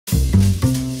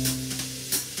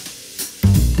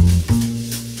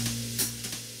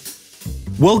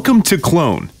Welcome to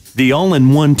Qlone, the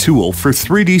all-in-one tool for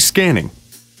 3D scanning.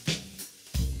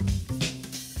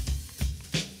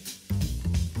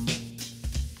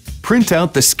 Print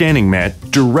out the scanning mat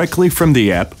directly from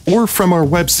the app or from our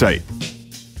website.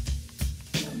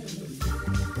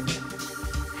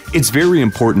 It's very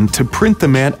important to print the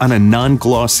mat on a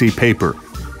non-glossy paper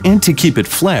and to keep it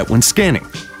flat when scanning.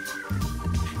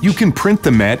 You can print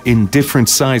the mat in different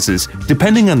sizes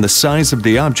depending on the size of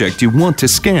the object you want to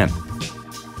scan.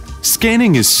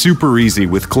 Scanning is super easy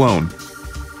with Qlone.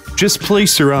 Just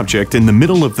place your object in the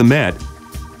middle of the mat,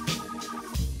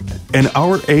 and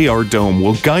our AR dome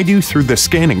will guide you through the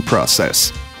scanning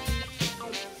process.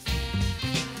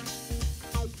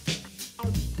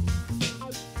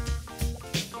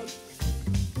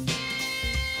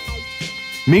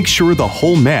 Make sure the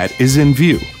whole mat is in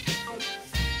view.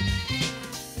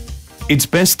 It's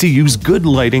best to use good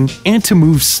lighting and to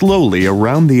move slowly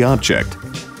around the object.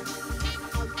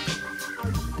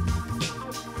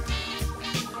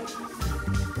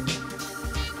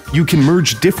 You can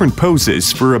merge different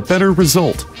poses for a better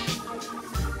result.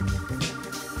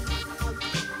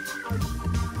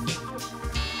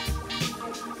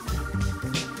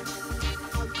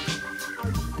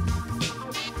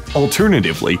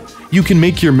 Alternatively, you can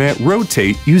make your mat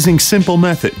rotate using simple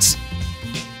methods.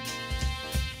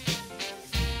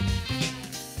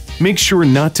 Make sure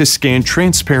not to scan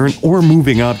transparent or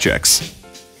moving objects.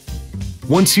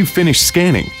 Once you finish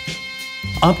scanning,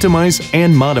 optimize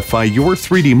and modify your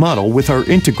 3D model with our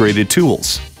integrated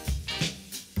tools.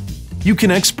 You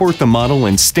can export the model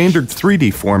in standard 3D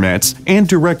formats and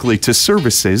directly to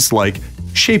services like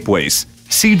Shapeways,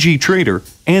 CG Trader,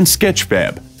 and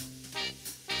Sketchfab.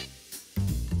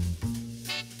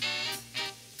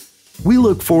 We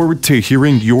look forward to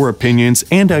hearing your opinions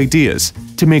and ideas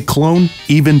to make Qlone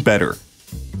even better.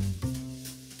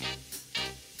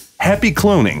 Happy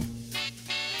cloning!